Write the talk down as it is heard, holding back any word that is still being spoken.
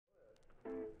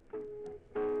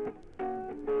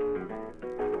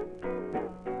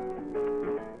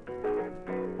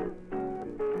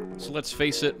So let's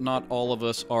face it, not all of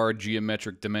us are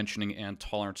geometric dimensioning and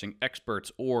tolerancing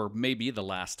experts, or maybe the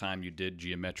last time you did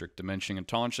geometric dimensioning and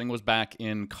tolerancing was back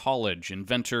in college.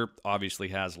 Inventor obviously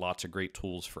has lots of great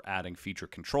tools for adding feature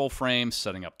control frames,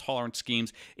 setting up tolerance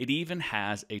schemes. It even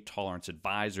has a tolerance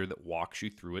advisor that walks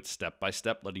you through it step by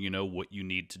step, letting you know what you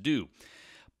need to do.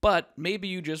 But maybe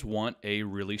you just want a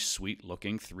really sweet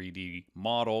looking 3D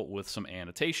model with some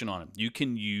annotation on it. You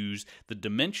can use the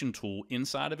dimension tool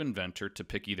inside of Inventor to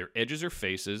pick either edges or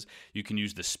faces. You can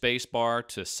use the space bar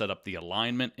to set up the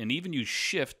alignment, and even use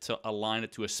shift to align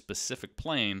it to a specific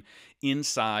plane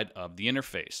inside of the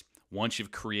interface. Once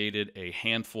you've created a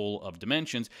handful of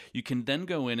dimensions, you can then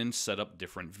go in and set up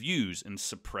different views and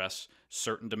suppress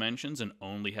certain dimensions and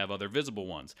only have other visible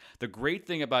ones. The great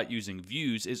thing about using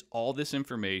views is all this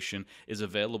information is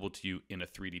available to you in a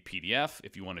 3D PDF.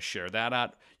 If you want to share that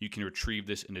out, you can retrieve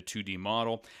this in a 2D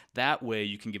model. That way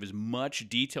you can give as much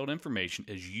detailed information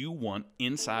as you want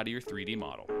inside of your 3D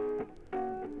model.